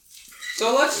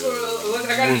So I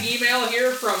got an email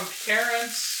here from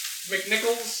Terrence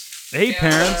McNichols. Hey,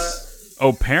 Parents.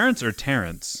 Parents or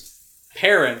Terrence?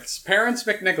 Parents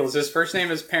McNichols. His first name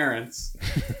is Parents.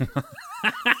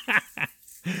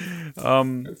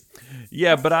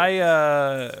 Yeah, but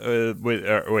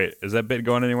wait, is that bit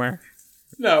going anywhere?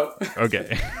 No.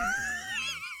 Okay.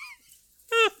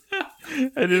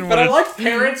 I like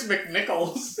Parents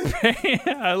McNichols.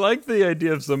 I like the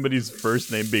idea of somebody's first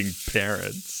name being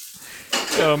Parents.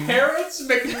 Parents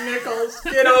McNichols,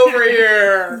 get over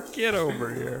here. Get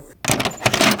over here.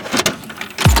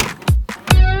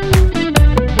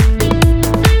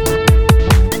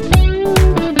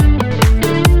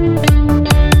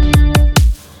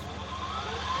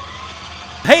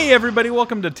 Hey everybody,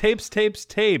 welcome to Tapes.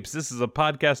 This is a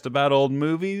podcast about old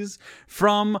movies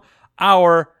from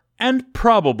our and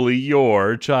probably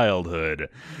your childhood.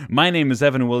 My name is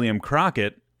Evan William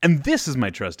Crockett, and this is my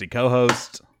trusty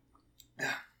co-host.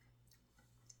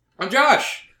 I'm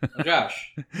Josh.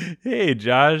 Hey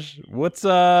Josh, what's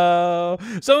up?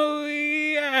 So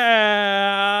yeah,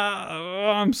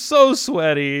 I'm so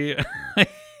sweaty. I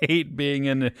hate being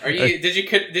in. Did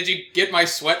you get my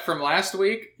sweat from last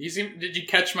week? Did you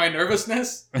catch my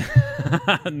nervousness?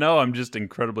 No, I'm just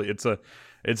incredibly.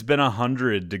 It's been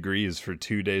 100 degrees for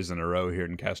 2 days in a row here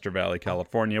in Castro Valley,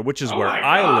 California, which is where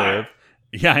I live.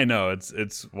 Yeah, I know,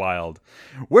 it's wild.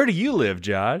 Where do you live,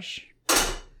 Josh?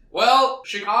 Well,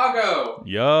 Chicago.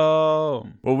 Yo.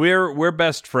 Well, we're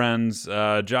best friends.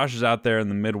 Josh is out there in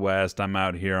the Midwest. I'm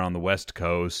out here on the West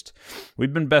Coast.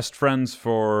 We've been best friends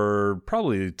for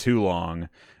probably too long.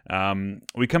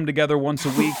 We come together once a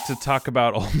week to talk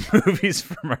about old movies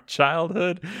from our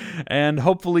childhood, and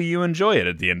hopefully you enjoy it.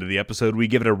 At the end of the episode, we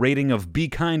give it a rating of Be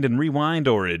Kind and Rewind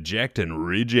or Eject and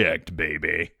Reject,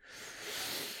 baby.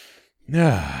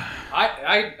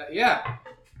 I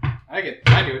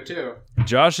do it too.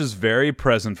 Josh is very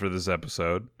present for this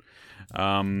episode.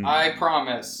 I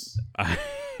promise.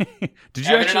 Did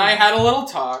you Evan and I had a little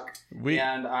talk,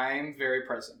 and I'm very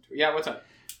present. Yeah, what's up?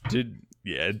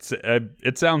 Yeah,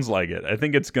 it sounds like it. I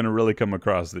think it's going to really come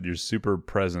across that you're super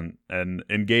present and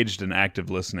engaged in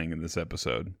active listening in this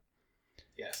episode.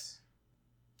 Yes.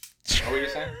 What were you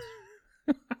saying?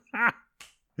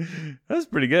 That's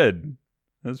pretty good.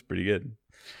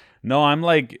 No, I'm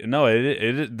like, no,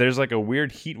 there's like a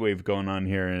weird heat wave going on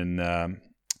here in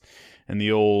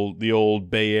the old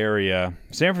Bay Area.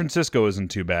 San Francisco isn't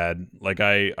too bad. Like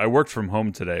I worked from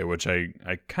home today, which I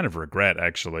kind of regret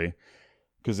actually.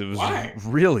 Because it was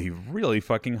really, really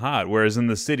fucking hot. Whereas in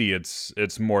the city,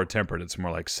 it's more temperate. It's more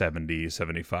like 70,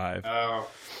 75. Oh.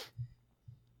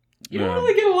 You don't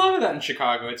really get a lot of that in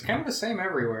Chicago. It's kind of the same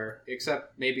everywhere,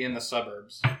 except maybe in the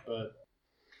suburbs. But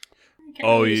you can't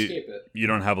really escape it. You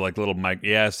don't have like little Bay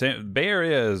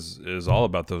Area is all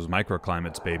about those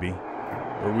microclimates, baby.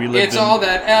 Where we live. It's all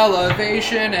that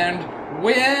elevation and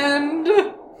wind.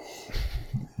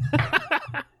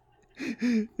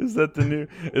 Is that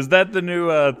the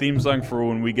new theme song for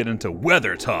when we get into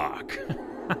weather talk?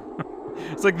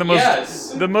 It's like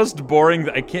the most boring.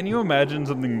 Can you imagine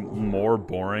something more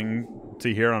boring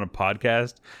to hear on a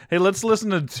podcast? Hey, let's listen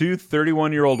to two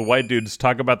 31-year-old white dudes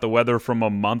talk about the weather from a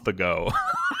month ago.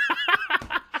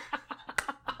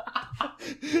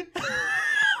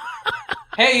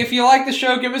 Hey, if you like the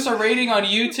show, give us a rating on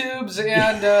YouTube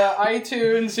and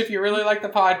iTunes if you really like the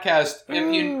podcast.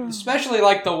 If you especially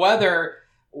like the weather,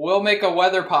 we'll make a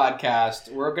weather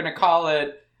podcast. We're going to call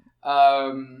it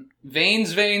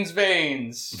Veins.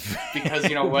 Because,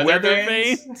 weather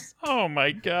veins. Oh,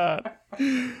 my God.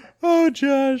 Oh,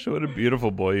 Josh, what a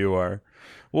beautiful boy you are.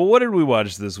 Well, what did we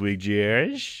watch this week,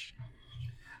 Josh?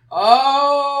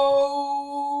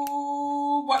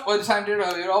 What time did we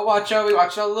watch? We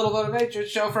watched a little bit of a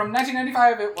show from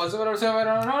 1995. It was, I don't even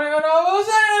know, it was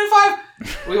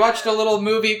 1995. We watched a little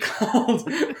movie called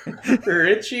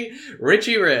Richie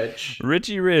Rich.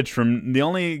 Richie Rich, from the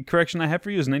only correction I have for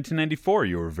you is 1994.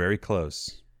 You were very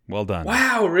close. Well done.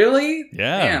 Wow, really?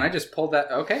 Yeah. Man, I just pulled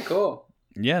that. Okay, cool.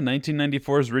 Yeah,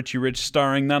 1994's Richie Rich,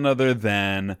 starring none other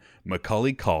than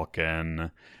Macaulay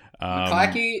Culkin.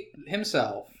 McClackie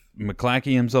himself.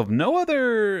 No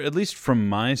other, at least from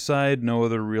my side, no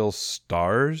other real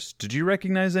stars. Did you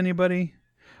recognize anybody?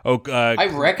 I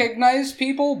recognize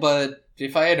people, but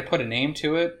if I had to put a name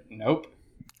to it, nope.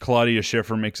 Claudia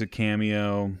Schiffer makes a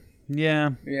cameo.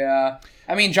 Yeah. Yeah.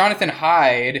 I mean, Jonathan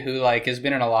Hyde, who has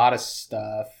been in a lot of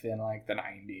stuff in the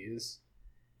 90s.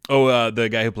 Oh, the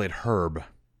guy who played Herb.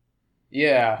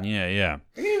 Yeah. Yeah.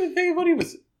 I can't even think of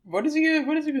what has he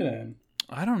been in?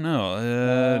 I don't know.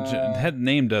 That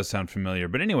name does sound familiar.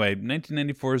 But anyway,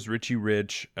 1994's Richie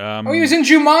Rich. He was in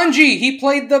Jumanji. He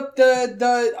played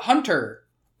the hunter.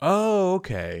 Oh,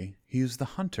 okay. He was the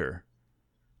hunter.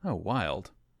 Oh,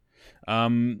 wild.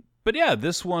 But yeah,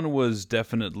 this one was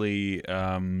definitely...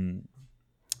 how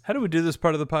do we do this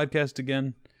part of the podcast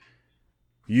again?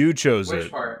 You chose it.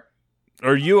 Which part?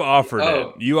 Or you offered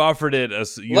it. You offered it.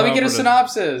 Let me get a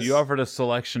synopsis. You offered a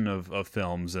selection of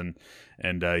films, and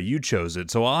you chose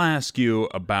it. So I'll ask you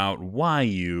about why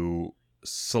you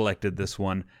selected this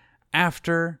one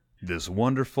after this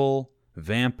wonderful,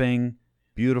 vamping,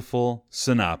 beautiful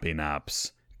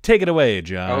synopinops. Take it away,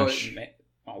 Josh.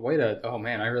 Oh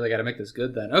man, I really got to make this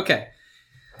good then. Okay.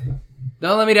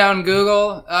 Don't let me down,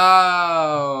 Google.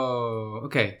 Oh,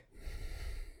 okay.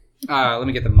 Let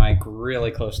me get the mic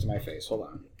really close to my face. Hold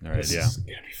on. All right, This is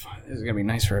gonna be fun. This is gonna be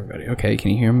nice for everybody. Okay,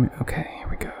 can you hear me? Okay, here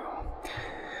we go.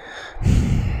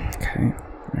 Okay,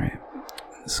 all right.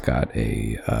 It's got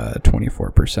a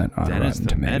 24% on Rotten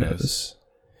Tomatoes.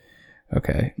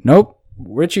 Okay, nope.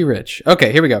 Richie Rich.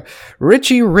 Okay, here we go.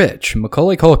 Richie Rich.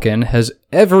 Macaulay Culkin has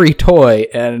every toy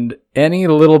and any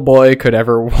little boy could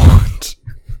ever want.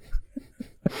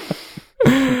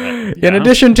 In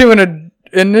addition to an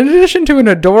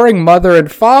adoring mother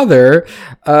and father,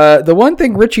 the one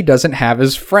thing Richie doesn't have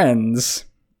is friends.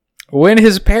 When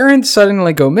his parents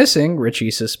suddenly go missing,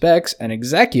 Richie suspects an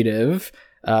executive,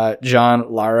 John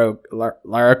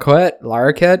Larroquette,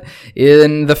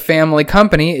 in the family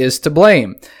company is to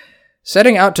blame.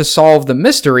 Setting out to solve the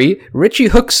mystery, Richie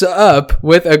hooks up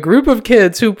with a group of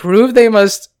kids who prove they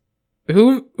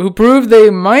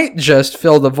might just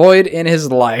fill the void in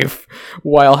his life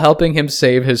while helping him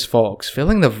save his folks.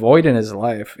 Filling the void in his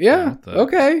life. Yeah,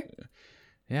 okay.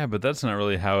 Yeah, but that's not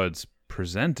really how it's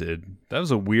presented. That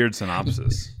was a weird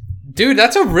synopsis. Dude,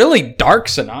 that's a really dark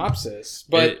synopsis.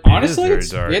 But honestly,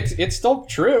 it's still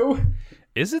true.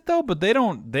 Is it though? But they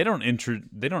don't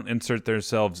insert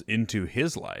themselves into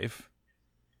his life.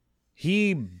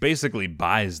 He basically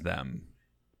buys them.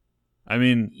 I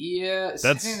mean, yeah,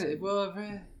 that's a group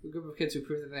of kids who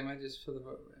prove that they might just fill the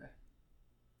void.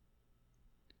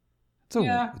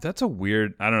 That's a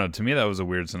weird. I don't know. To me, that was a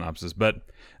weird synopsis, but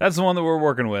that's the one that we're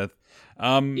working with.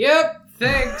 Yep.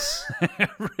 Thanks.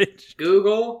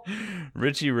 Google.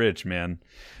 Richie Rich, man.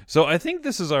 So I think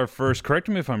this is our first. Correct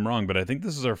me if I'm wrong, but I think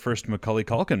this is our first Macaulay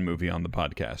Culkin movie on the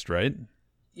podcast, right?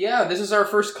 Yeah, this is our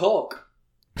first Culk.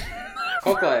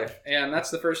 Culk Life, and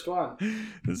that's the first one.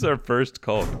 This is our first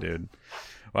Culk, dude.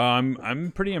 Well,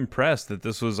 I'm pretty impressed that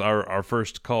this was our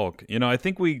first Culk. You know, I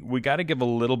think we got to give a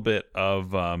little bit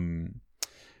of. I'm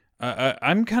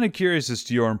kind of curious as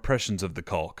to your impressions of the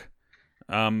Culk.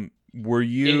 Were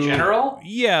you in general?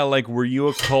 Yeah, like were you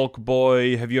a Culk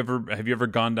boy? Have you ever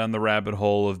gone down the rabbit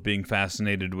hole of being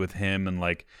fascinated with him and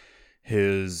like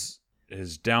his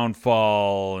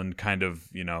downfall and kind of,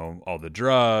 you know, all the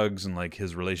drugs and like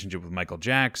his relationship with Michael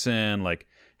Jackson? Like,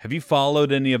 have you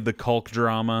followed any of the Culk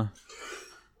drama?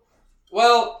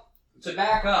 Well, to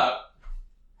back up,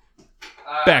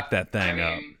 back that thing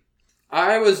up.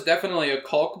 I was definitely a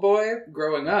Culk boy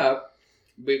growing up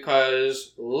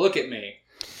because look at me.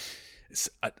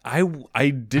 I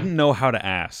didn't know how to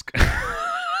ask.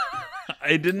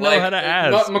 I didn't know how to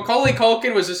ask. Macaulay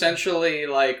Culkin was essentially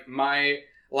like I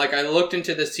looked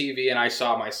into this TV and I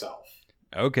saw myself.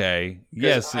 Okay.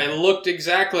 Yes. I looked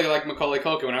exactly like Macaulay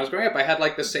Culkin when I was growing up. I had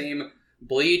like the same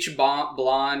bleach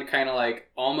blonde, kind of like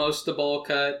almost a bowl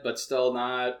cut, but still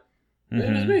not. Mm-hmm.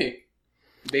 It was me.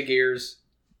 Big ears.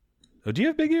 Oh, do you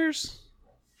have big ears?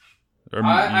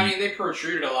 I mean, they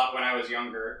protruded a lot when I was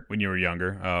younger. When you were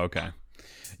younger? Oh, okay.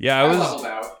 Yeah,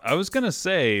 I was gonna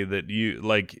say that you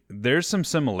like. There's some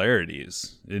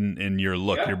similarities in your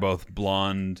look. Yeah. You're both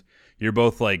blonde. You're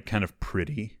both like kind of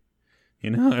pretty. You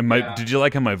know. And did you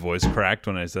like how my voice cracked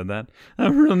when I said that?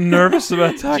 I'm real nervous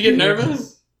about talking. Did you get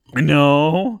nervous?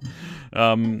 No.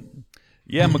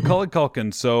 Yeah, Macaulay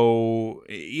Culkin. So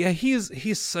yeah,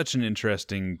 he's such an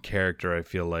interesting character. I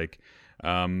feel like.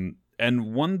 And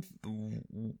one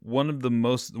of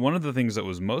the things that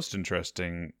was most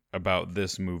interesting about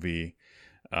this movie,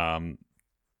 or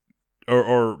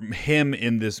him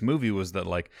in this movie, was that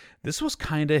like this was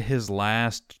kind of his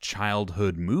last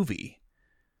childhood movie.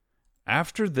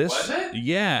 After this, was it?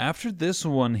 Yeah, after this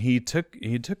one, he took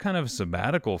kind of a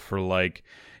sabbatical for like.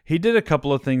 He did a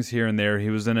couple of things here and there. He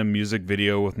was in a music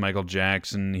video with Michael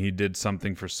Jackson. He did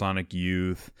something for Sonic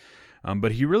Youth.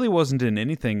 But he really wasn't in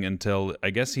anything until,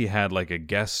 I guess he had like a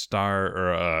guest star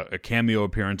or a cameo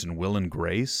appearance in Will and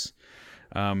Grace.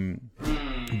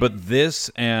 But this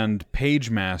and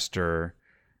Pagemaster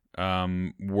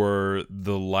were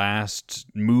the last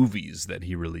movies that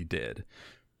he really did.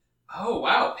 Oh,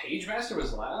 wow. Pagemaster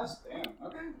was last? Damn,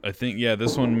 okay. I think, yeah,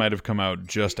 this one might have come out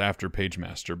just after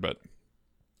Pagemaster,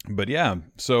 but yeah,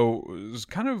 so it was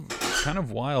kind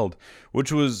of wild,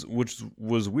 which was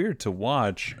weird to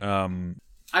watch.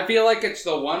 I feel like it's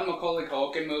the one Macaulay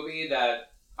Culkin movie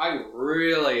that I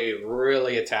really,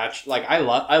 really attached. Like, I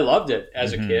loved it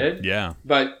as a kid. Yeah.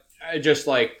 But I just,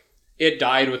 like, it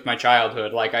died with my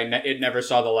childhood. Like, it never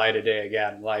saw the light of day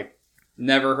again. Like,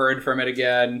 never heard from it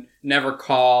again. Never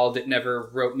called. It never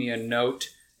wrote me a note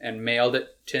and mailed it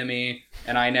to me.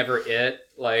 And I never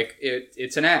Like,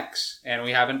 it's an ex. And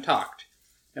we haven't talked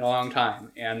in a long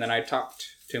time. And then I talked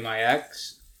to my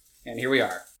ex. And here we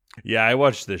are. Yeah, I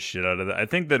watched this shit out of that. I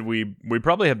think that we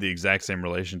probably have the exact same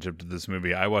relationship to this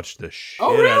movie. I watched the shit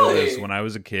out of this when I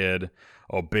was a kid.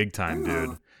 Oh, big time,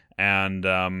 dude. And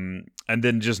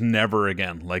then just never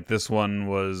again. Like, this one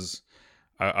was,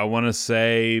 I want to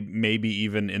say maybe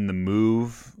even in the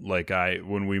move, like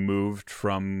when we moved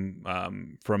from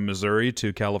Missouri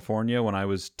to California when I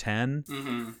was 10.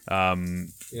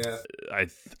 Yeah. I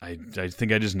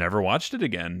think I just never watched it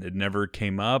again. It never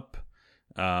came up.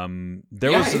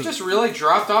 It just really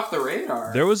dropped off the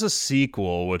radar. There was a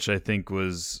sequel which I think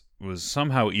was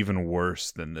somehow even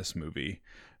worse than this movie,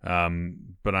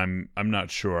 but I'm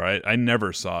not sure. I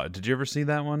never saw it. Did you ever see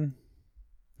that one?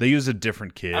 They use a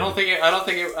different kid. I don't think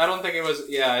it was.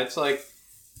 Yeah, it's like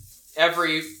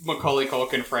every Macaulay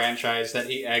Culkin franchise that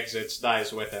he exits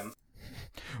dies with him.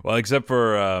 Well, except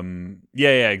for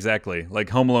yeah, exactly. Like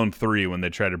Home Alone 3 when they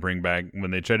try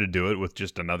to do it with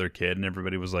just another kid, and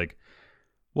everybody was like,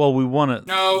 well, we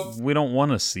don't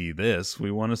want to see this.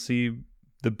 We want to see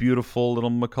the beautiful little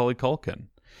Macaulay Culkin.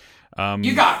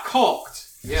 You got cucked.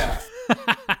 Yeah.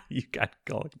 You got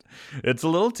cucked. It's a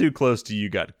little too close to you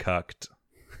got cucked.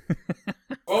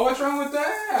 Well, what's wrong with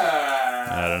that?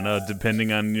 I don't know,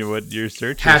 depending on what your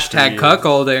search is. Hashtag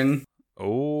cuckolding.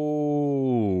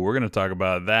 Oh, we're going to talk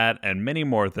about that and many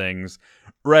more things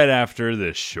right after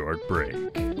this short break.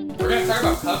 We're going to talk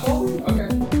about cuckold? Okay.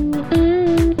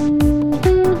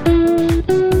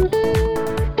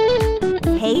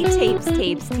 Hey,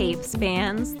 Tapes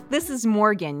fans. This is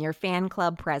Morgan, your fan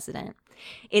club president.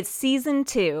 It's season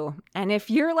 2, and if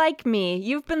you're like me,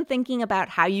 you've been thinking about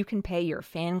how you can pay your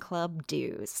fan club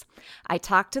dues. I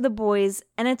talked to the boys,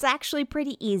 and it's actually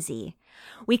pretty easy.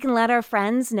 We can let our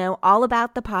friends know all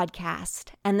about the podcast,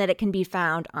 and that it can be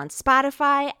found on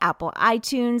Spotify, Apple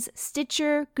iTunes,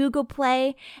 Stitcher, Google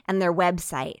Play, and their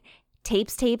website,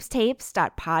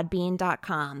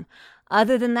 tapes.podbean.com.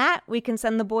 Other than that, we can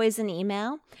send the boys an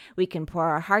email, we can pour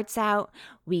our hearts out,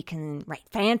 we can write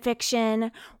fan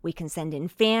fiction, we can send in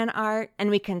fan art, and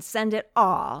we can send it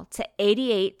all to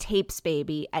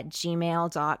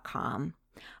 88tapesbaby@gmail.com.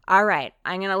 All right,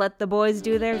 I'm going to let the boys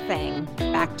do their thing.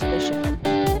 Back to the show.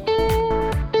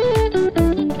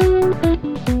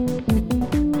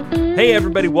 Hey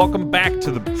everybody, welcome back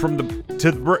to the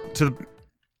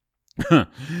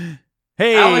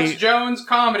Hey, Alex Jones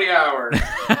Comedy Hour.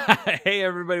 Hey,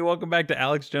 everybody. Welcome back to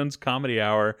Alex Jones Comedy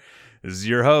Hour. This is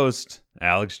your host,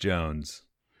 Alex Jones.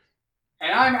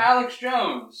 And I'm Alex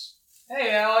Jones.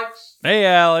 Hey, Alex. Hey,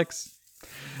 Alex.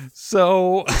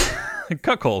 So,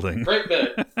 cuckolding. Great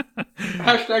bit.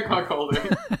 Hashtag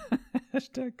cuckolding.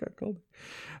 Hashtag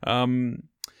cuckolding.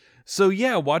 So,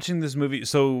 yeah, watching this movie.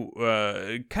 So,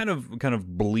 kind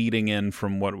of bleeding in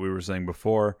from what we were saying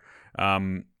before.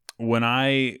 When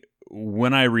I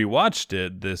rewatched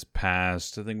it this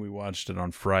past, I think we watched it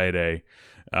on Friday,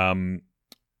 I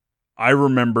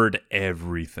remembered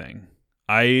everything.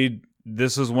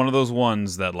 This is one of those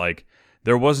ones that, like,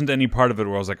 there wasn't any part of it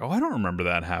where I was like, oh, I don't remember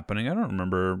that happening. I don't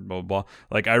remember blah, blah, blah.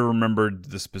 Like, I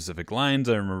remembered the specific lines.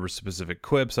 I remember specific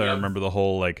quips. Yep. I remember the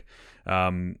whole, like,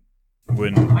 God,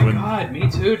 me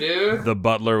too, dude. The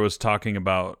butler was talking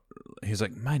about, he's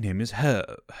like, my name is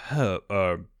Herb,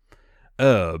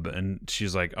 and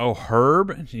she's like, oh,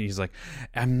 Herb? And he's like,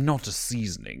 I'm not a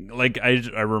seasoning. Like, I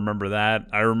remember that.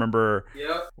 I remember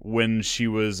when she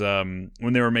was, when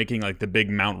they were making, like, the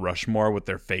big Mount Rushmore with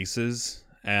their faces,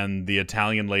 and the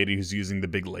Italian lady who's using the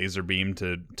big laser beam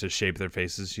to shape their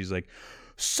faces, she's like,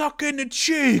 suck in the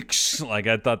cheeks! Like,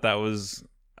 I thought that was,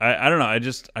 I don't know,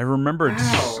 I remembered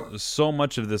so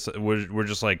much of this. We're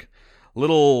just, like,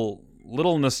 little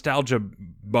nostalgia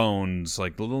bones,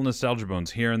 like little nostalgia bones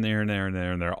here and there and there and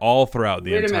there and there, all throughout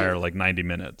the entire, like, 90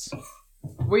 minutes.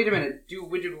 Wait a minute.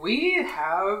 Did we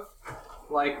have,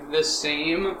 like, the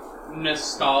same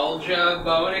nostalgia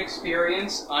bone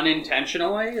experience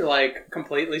unintentionally, like,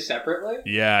 completely separately?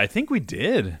 Yeah, I think we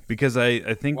did, because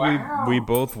I think we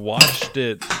both watched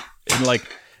it in, like,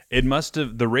 It must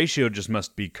have, the ratio just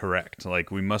must be correct. Like,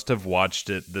 we must have watched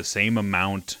it the same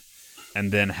amount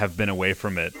and then have been away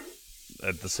from it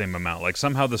at the same amount. Like,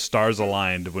 somehow the stars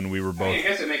aligned when we were both I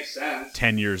guess it makes sense.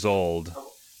 10 years old,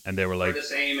 and they were like, We're the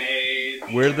same age.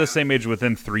 we're the same age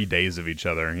within 3 days of each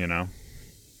other, you know?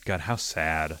 God, how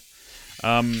sad.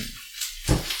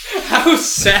 How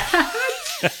sad.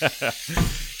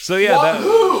 So yeah,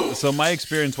 Wahoo! so my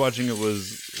experience watching it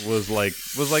was like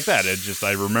that. It just,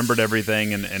 I remembered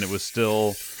everything, and it was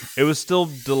still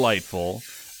delightful,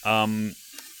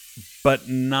 but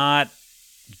not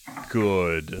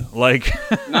good. Like,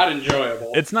 Not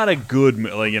enjoyable. it's not a good,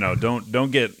 like, you know,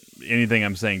 don't get anything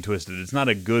I'm saying twisted. It's not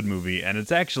a good movie, and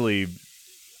it's actually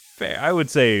I would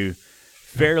say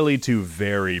fairly to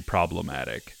very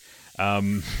problematic.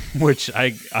 Which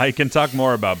I can talk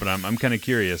more about, but I'm kind of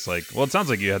curious. Like, well, it sounds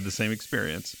like you had the same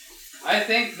experience. I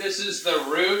think this is the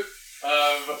root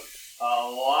of a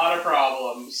lot of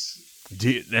problems. Do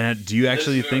you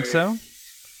actually think so?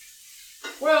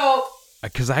 Well,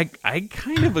 Because I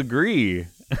kind of agree.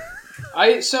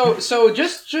 so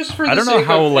just for the I don't know sake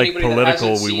how of like anybody that political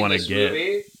hasn't we seen want to this get.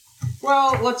 movie,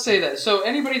 well, let's say that. So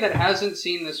anybody that hasn't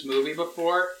seen this movie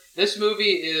before, this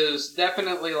movie is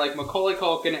definitely like Macaulay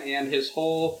Culkin and his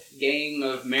whole gang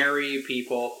of merry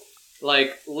people,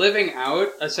 like living out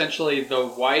essentially the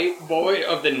white boy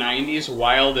of the '90s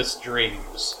wildest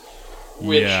dreams.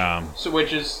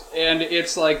 Which is, and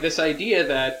it's like this idea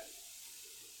that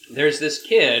there's this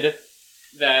kid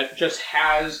that just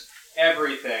has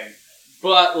everything: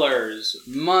 butlers,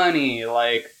 money,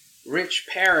 like rich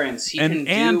parents. He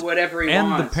can do whatever he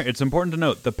wants. It's important to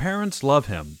note the parents love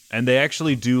him, and they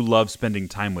actually do love spending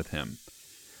time with him.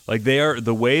 Like, they are,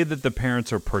 the way that the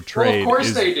parents are portrayed. Well, of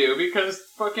course they do, because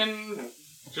fucking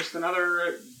just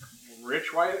another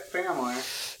rich white family.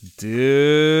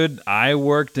 Dude, I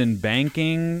worked in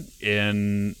banking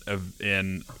in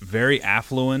very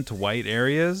affluent white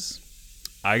areas.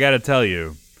 I got to tell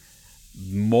you,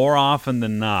 more often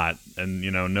than not, and you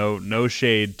know, no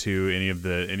shade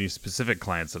to any specific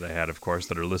clients that I had, of course,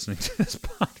 that are listening to this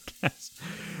podcast,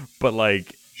 but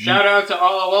like, shout out to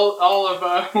all of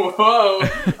whoa,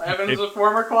 Evan's a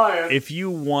former client. If you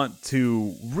want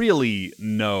to really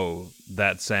know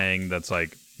that saying that's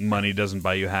like, money doesn't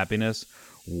buy you happiness,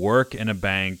 work in a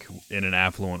bank in an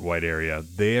affluent white area.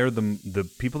 They are the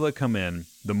people that come in,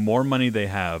 the more money they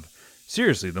have,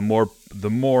 seriously, the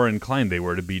more inclined they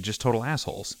were to be just total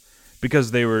assholes,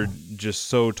 because they were just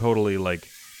so totally like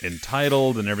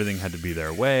entitled and everything had to be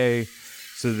their way.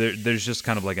 So there's just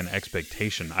kind of like an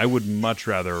expectation. I would much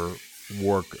rather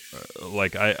work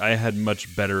like I had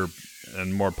much better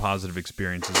and more positive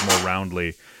experiences more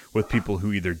roundly with people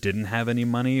who either didn't have any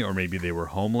money or maybe they were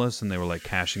homeless and they were like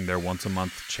cashing their once a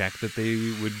month check that they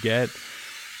would get.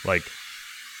 Like,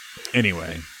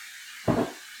 anyway.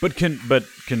 But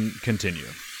continue.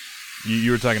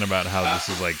 You were talking about how this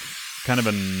is like kind of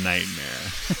a nightmare,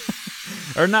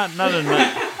 or not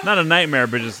a nightmare,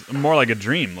 but just more like a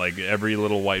dream, like every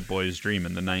little white boy's dream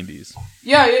in the '90s.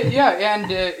 Yeah,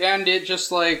 and it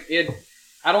just like it.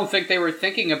 I don't think they were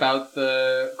thinking about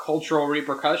the cultural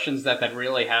repercussions that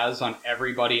really has on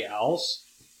everybody else,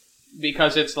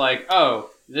 because it's like, oh,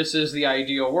 this is the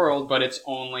ideal world, but it's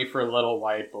only for little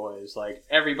white boys. Like,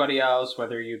 everybody else,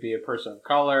 whether you be a person of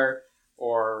color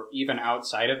or even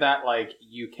outside of that, like,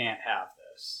 you can't have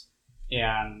this.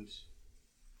 And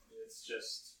it's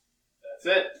just, that's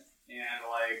it. And,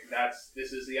 like,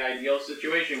 this is the ideal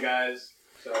situation, guys.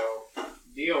 So,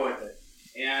 deal with it.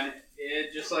 And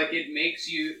it just, like, it makes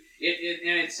you,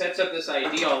 and it sets up this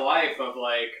ideal life of,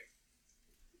 like,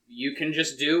 you can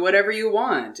just do whatever you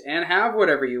want and have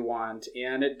whatever you want,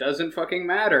 and it doesn't fucking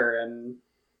matter, and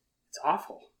it's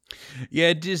awful.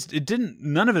 Yeah,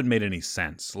 none of it made any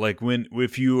sense. Like,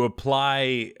 if you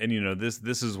apply, and you know,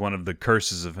 this is one of the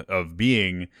curses of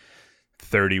being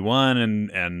 31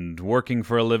 and working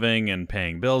for a living and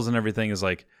paying bills and everything, is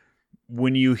like,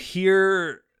 when you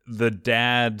hear the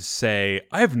dad say,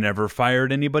 "I've never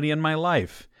fired anybody in my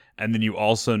life," and then you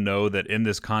also know that in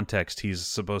this context, he's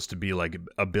supposed to be like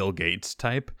a Bill Gates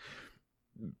type,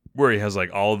 where he has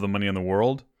like all of the money in the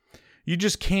world. You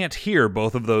just can't hear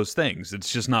both of those things.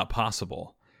 It's just not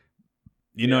possible.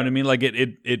 You know what I mean? Like,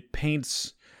 it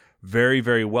paints very,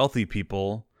 very wealthy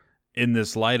people in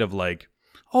this light of like,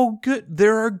 oh, good.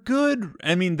 There are good.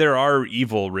 I mean, there are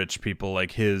evil rich people,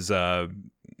 like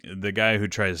the guy who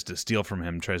tries to steal from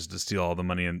him, tries to steal all the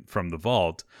money from the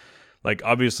vault. Like,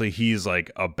 obviously he's like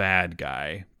a bad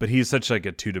guy, but he's such like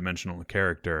a two-dimensional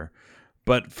character.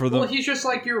 But he's just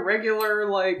like your regular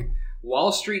like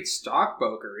Wall Street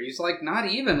stockbroker. He's like not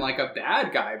even like a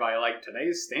bad guy by like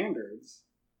today's standards.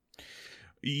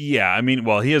 Yeah, I mean,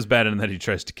 well, he is bad in that he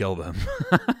tries to kill them.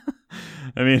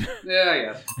 I mean...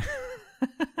 Yeah.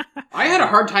 I had a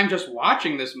hard time just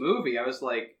watching this movie. I was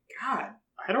like, God,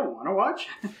 I don't want to watch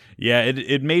it. Yeah,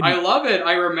 it made... I love it.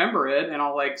 I remember it, and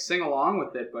I'll, like, sing along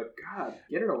with it, but God,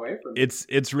 get it away from me.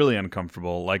 It's really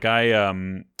uncomfortable. Like, I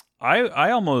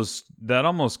almost... That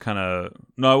almost kind of...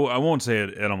 No, I won't say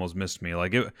it almost missed me.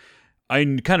 Like,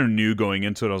 I kind of knew going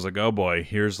into it, I was like, oh boy,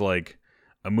 here's, like,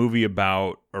 a movie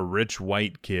about a rich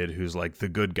white kid who's like the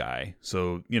good guy.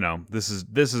 So, you know, this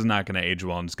is not going to age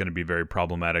well, and it's going to be very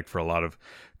problematic for a lot of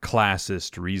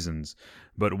classist reasons.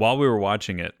 But while we were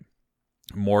watching it,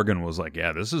 Morgan was like,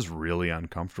 yeah, this is really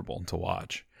uncomfortable to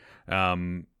watch.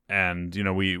 And, you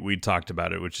know, we talked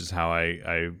about it, which is how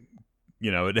I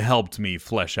you know, it helped me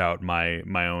flesh out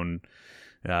my own,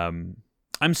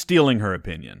 I'm stealing her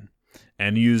opinion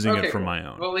and using it for my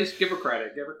own. Well, at least give her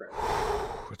credit.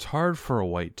 It's hard for a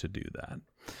white to do that.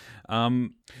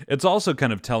 It's also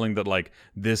kind of telling that, like,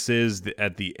 this is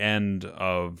at the end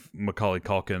of Macaulay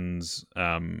Culkin's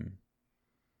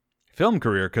film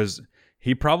career, because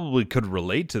he probably could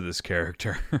relate to this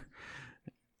character.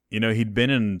 You know, he'd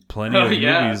been in plenty of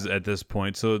movies at this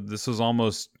point, so this was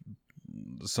almost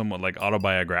somewhat like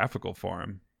autobiographical for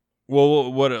him.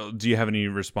 Well, what do you have any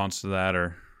response to that,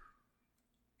 or?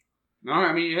 No,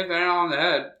 I mean, you hit the nail on the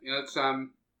head. You know,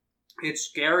 it's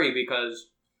scary because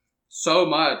so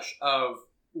much of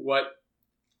what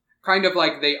kind of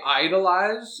like they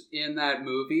idolize in that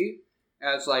movie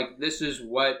as like this is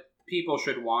what people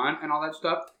should want and all that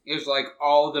stuff is like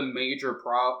all the major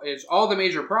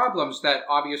problems that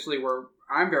obviously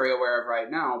I'm very aware of right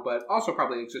now, but also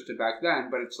probably existed back then.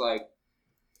 But it's like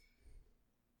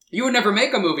you would never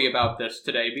make a movie about this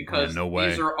today because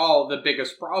these are all the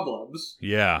biggest problems.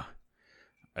 Yeah.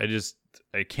 I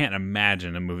can't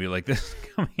imagine a movie like this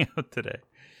coming out today.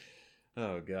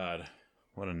 Oh, God.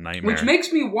 What a nightmare. Which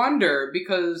makes me wonder,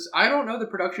 because I don't know the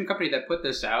production company that put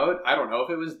this out. I don't know if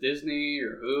it was Disney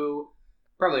or who.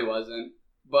 Probably wasn't.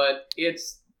 But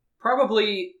it's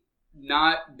probably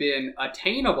not been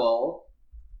attainable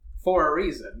for a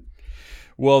reason.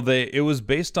 Well, it was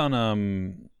based on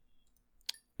a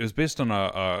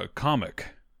comic.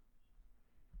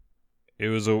 It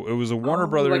was a Warner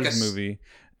Brothers movie,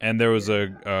 and there was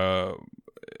a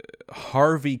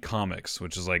Harvey Comics,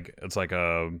 which is like it's like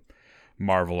a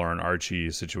Marvel or an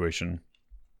Archie situation.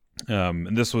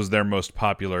 And this was their most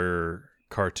popular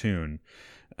cartoon,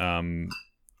 and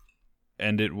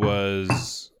it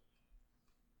was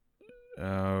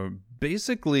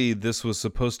basically this was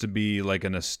supposed to be like a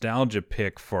nostalgia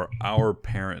pick for our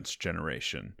parents'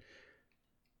 generation,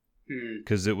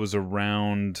 because it was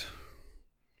around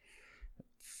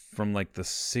from like the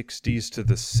 60s to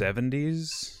the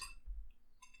 70s.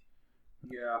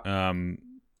 Yeah.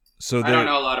 So I don't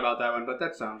know a lot about that one, but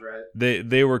that sounds right.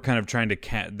 They were kind of trying to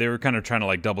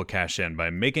like double cash in by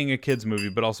making a kids movie,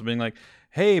 but also being like,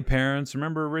 "Hey parents,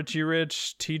 remember Richie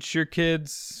Rich? Teach your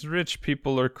kids rich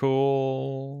people are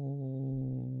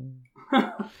cool."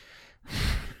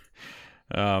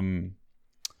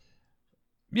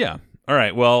 Yeah. All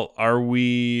right. Well, are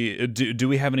we? Do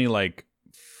we have any like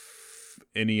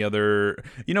any other?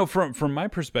 You know, from my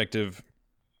perspective,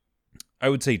 I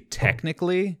would say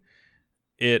technically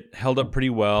it held up pretty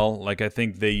well. Like, I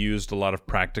think they used a lot of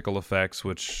practical effects,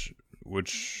 which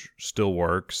still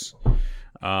works.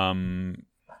 I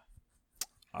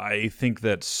think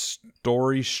that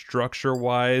story structure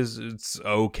wise, it's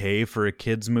okay for a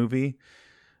kids movie.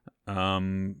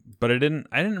 But I didn't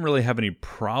really have any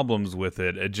problems with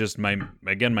it. It just my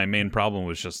main problem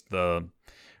was just the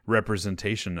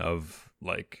representation of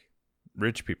like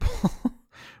rich people.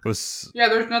 There's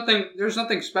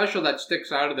nothing special that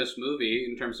sticks out of this movie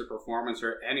in terms of performance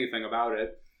or anything about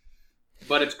it.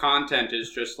 But its content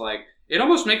is just like, it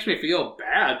almost makes me feel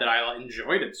bad that I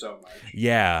enjoyed it so much.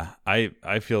 Yeah,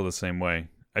 I feel the same way.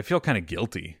 I feel kind of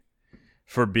guilty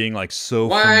for being like so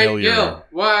familiar.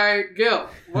 White guilt.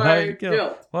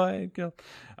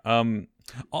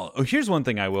 Here's one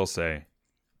thing I will say.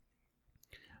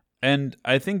 And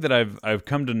I think that I've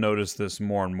come to notice this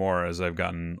more and more as I've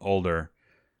gotten older.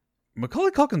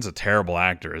 Macaulay Culkin's a terrible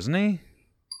actor, isn't he?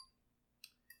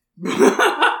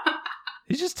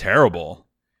 He's just terrible.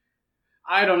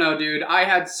 I don't know, dude. I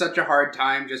had such a hard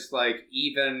time just like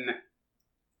even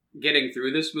getting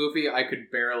through this movie. I could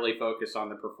barely focus on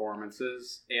the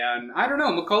performances. And I don't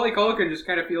know, Macaulay Culkin just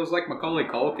kind of feels like Macaulay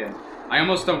Culkin. I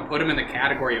almost don't put him in the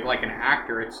category of like an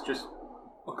actor. It's just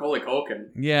Macaulay Culkin.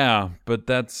 Yeah, but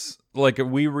that's like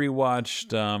we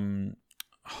rewatched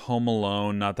Home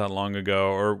Alone not that long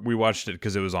ago, or we watched it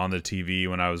because it was on the TV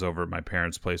when I was over at my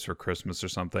parents' place for Christmas or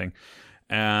something.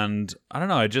 And I don't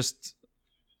know,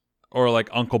 or like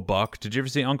Uncle Buck. Did you ever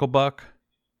see Uncle Buck?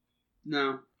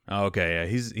 No. Oh, okay, yeah,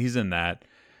 he's in that.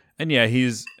 And yeah,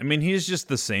 he's just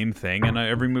the same thing in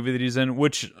every movie that he's in,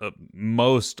 which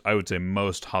I would say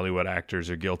most Hollywood actors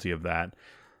are guilty of that.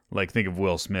 Like, think of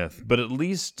Will Smith. But at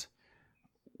least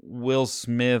Will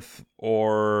Smith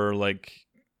or like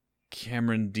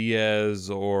Cameron Diaz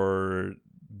or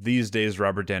these days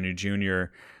Robert Downey Jr.,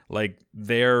 like,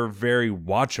 they're very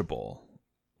watchable.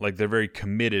 Like, they're very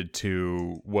committed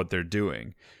to what they're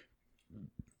doing.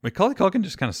 Macaulay Culkin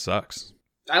just kind of sucks.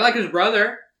 I like his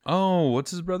brother. Oh,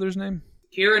 what's his brother's name?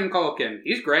 Kieran Culkin.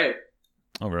 He's great.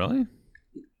 Oh, really?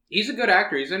 He's a good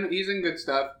actor. He's in good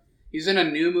stuff. He's in a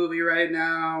new movie right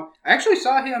now. I actually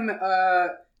saw him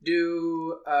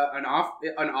do an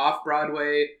off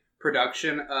Broadway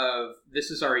production of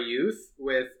This Is Our Youth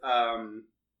with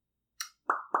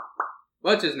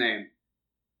what's his name?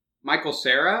 Michael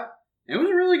Cera. It was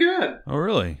really good. Oh,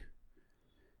 really?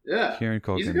 Yeah. Kieran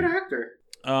Culkin. He's a good actor.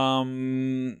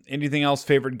 Anything else?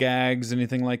 Favorite gags?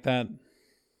 Anything like that?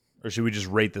 Or should we just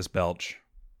rate this belch?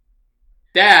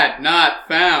 Dad not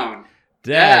found.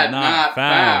 Dad not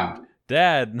found.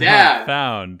 Dad not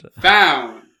found.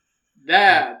 Found.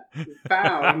 Dad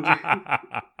found.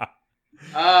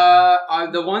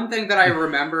 The one thing that I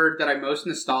remembered that I most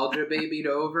nostalgia babied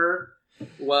over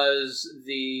was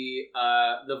the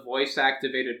voice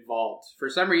activated vault. For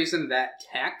some reason, that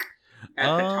tech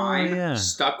at the time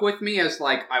stuck with me as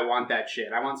like, I want that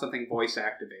shit. I want something voice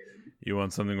activated. You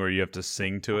want something where you have to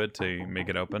sing to it to make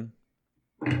it open?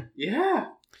 Yeah.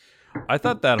 I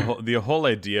thought the whole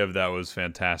idea of that was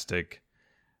fantastic.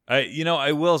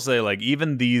 I will say, like,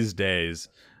 even these days,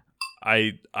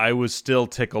 I was still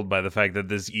tickled by the fact that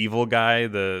this evil guy,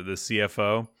 the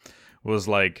CFO, was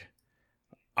like,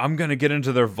 I'm going to get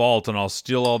into their vault and I'll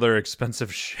steal all their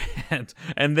expensive shit.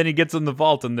 And then he gets in the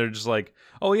vault and they're just like,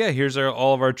 oh yeah, here's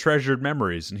all of our treasured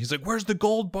memories. And he's like, where's the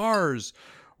gold bars?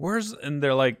 And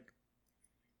they're like,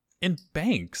 in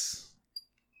banks.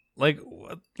 Like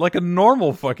a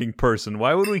normal fucking person.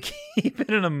 Why would we keep it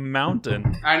in a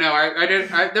mountain? I know.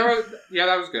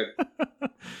 That was good.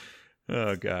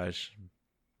 Oh gosh.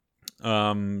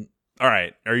 All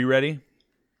right. Are you ready?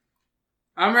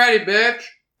 I'm ready, bitch.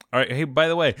 All right. Hey, by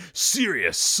the way,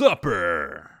 Serious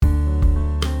Supper.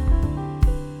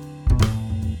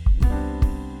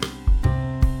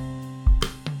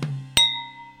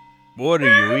 What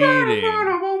are you eating?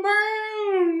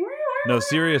 No,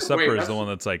 Serious Supper is the one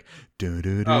that's like do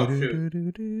do do do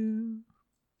do do.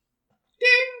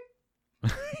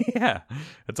 Ding. Yeah,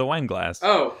 it's a wine glass.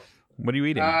 Oh, what are you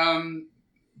eating?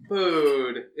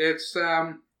 Food. It's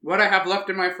what I have left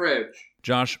in my fridge.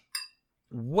 Josh,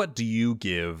 what do you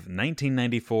give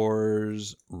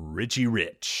 1994's Richie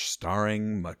Rich,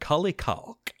 starring Macaulay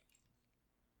Culkin?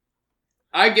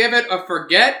 I give it a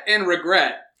forget and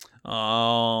regret.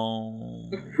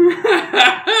 Oh.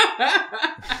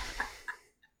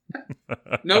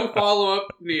 No follow-up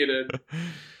needed.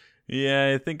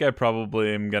 Yeah, I think I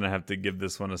probably am going to have to give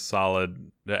this one a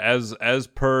solid. As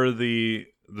per the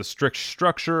strict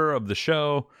structure of the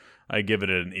show, I give it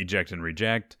an eject and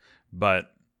reject.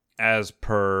 But as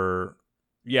per...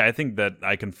 Yeah, I think that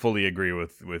I can fully agree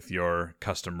with your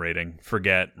custom rating.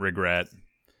 Forget, regret.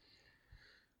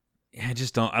 Yeah,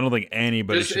 I don't think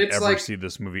anybody should ever see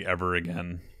this movie ever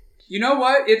again. You know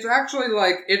what? It's actually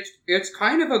like it's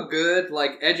kind of a good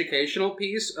like educational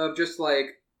piece of just like,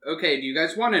 okay, do you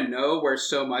guys want to know where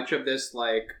so much of this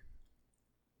like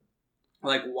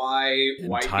why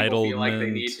white people feel like they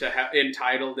need to have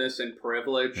entitledness and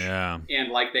privilege,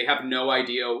 and like they have no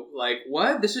idea, like,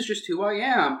 what? This is just who I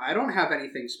am. I don't have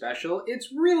anything special.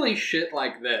 It's really shit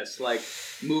like this, like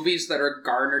movies that are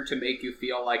garnered to make you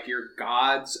feel like you're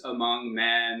gods among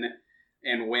men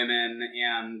and women,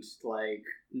 and like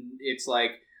it's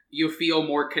like you feel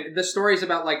more. The story's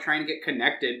about like trying to get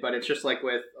connected, but it's just like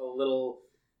with a little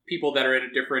people that are in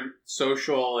a different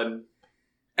social and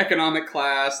economic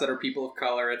class that are people of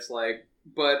color. It's like,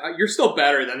 but you're still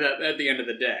better than that at the end of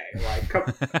the day. Like,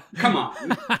 come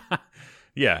on.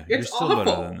 Yeah, it's you're still awful.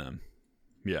 better than them.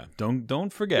 Yeah,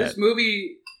 don't forget this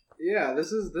movie. Yeah,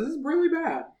 this is really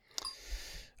bad.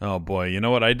 Oh boy, you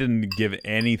know what? I didn't give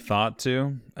any thought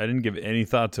to.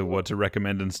 What to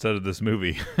recommend instead of this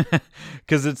movie,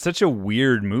 because it's such a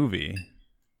weird movie.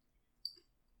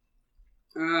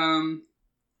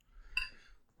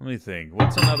 Let me think.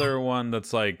 What's another one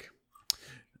that's like...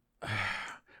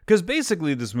 Because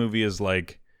basically this movie is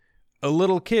like a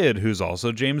little kid who's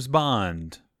also James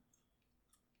Bond.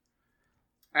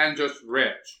 And just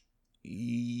rich.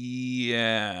 Yeah.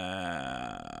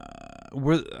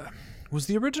 Was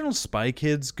the original Spy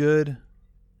Kids good?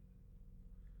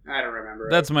 I don't remember.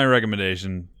 That's my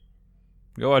recommendation.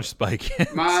 Go watch Spy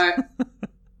Kids. My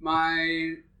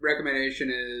recommendation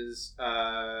is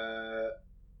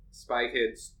Spy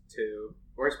Kids 2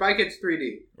 or Spy Kids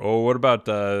 3D. Oh, what about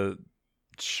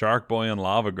Shark Boy and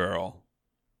Lava Girl?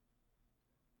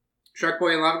 Shark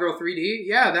Boy and Lava Girl 3D?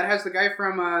 Yeah, that has the guy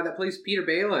from that plays Peter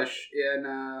Baelish in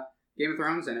Game of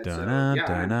Thrones in it. So, yeah.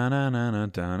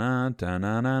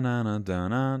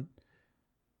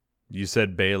 You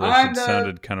said Baelish. It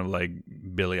sounded kind of like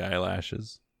Billie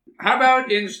Eilish's. How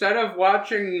about instead of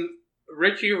watching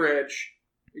Richie Rich,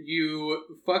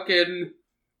 you fucking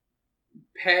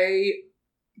pay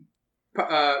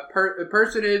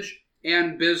personage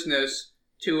and business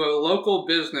to a local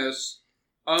business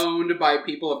owned by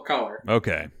people of color.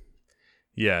 Okay.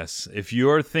 Yes. If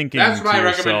you're thinking That's my to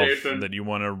yourself recommendation. that you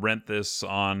want to rent this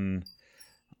on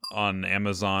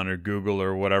Amazon or Google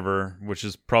or whatever, which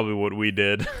is probably what we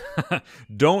did,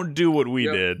 don't do what we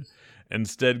did.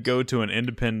 Instead, go to an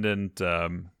independent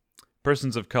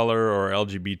persons of color or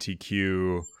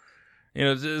LGBTQ,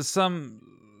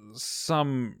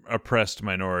 some oppressed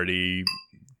minority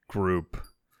group.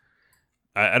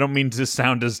 I don't mean to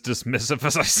sound as dismissive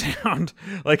as I sound.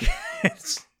 Like,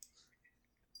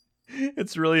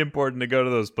 it's really important to go to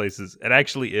those places. It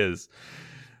actually is.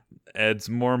 It's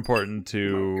more important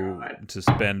to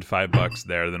spend $5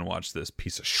 there than watch this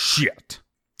piece of shit.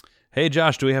 Hey,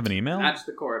 Josh, do we have an email? That's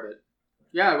the core of it.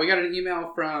 Yeah, we got an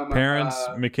email from Parents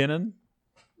McKinnon?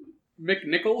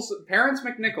 McNichols? Parents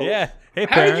McNichols. Yeah. Hey,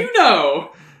 How parents. did you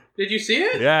know? Did you see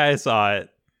it? Yeah, I saw it.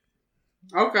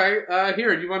 Okay.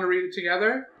 Here, do you want to read it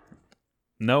together?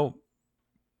 No.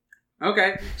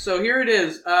 Okay, so here it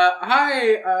is.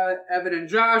 Hi, Evan and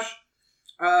Josh.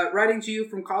 Writing to you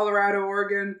from Colorado,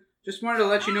 Oregon. Just wanted to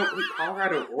let you know... Wait,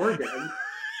 Colorado, Oregon?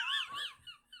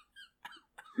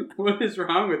 What is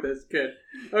wrong with this kid?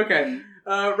 Okay.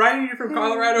 Writing to you from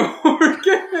Colorado,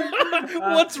 Oregon.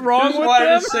 What's wrong with Just wanted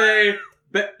them? to say,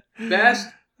 best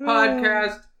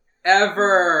podcast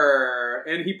ever.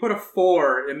 And he put a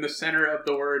 4 in the center of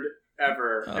the word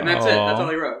ever. And that's it. That's all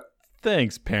he wrote.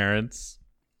 Thanks, parents.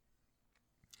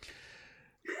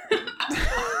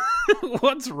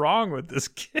 What's wrong with this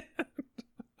kid?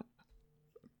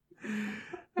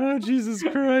 Oh, Jesus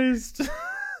Christ.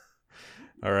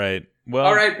 All right. Well.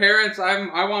 All right, parents.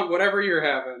 I want whatever you're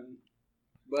having,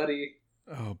 buddy.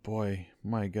 Oh boy,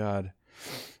 my God.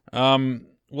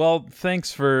 Well,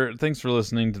 thanks for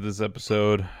listening to this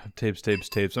episode.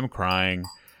 Tapes. I'm crying.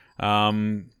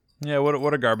 Yeah.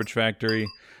 What a garbage factory.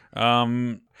 All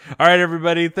right,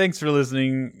 everybody. Thanks for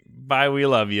listening. Bye. We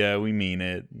love you. We mean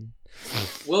it.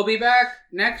 We'll be back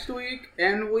next week,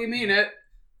 and we mean it.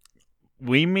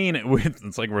 We mean it.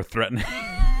 It's like we're threatening.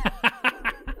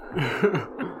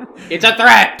 It's a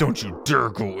threat. Don't you dare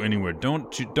go anywhere.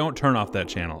 Don't turn off that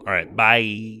channel. All right,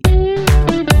 bye.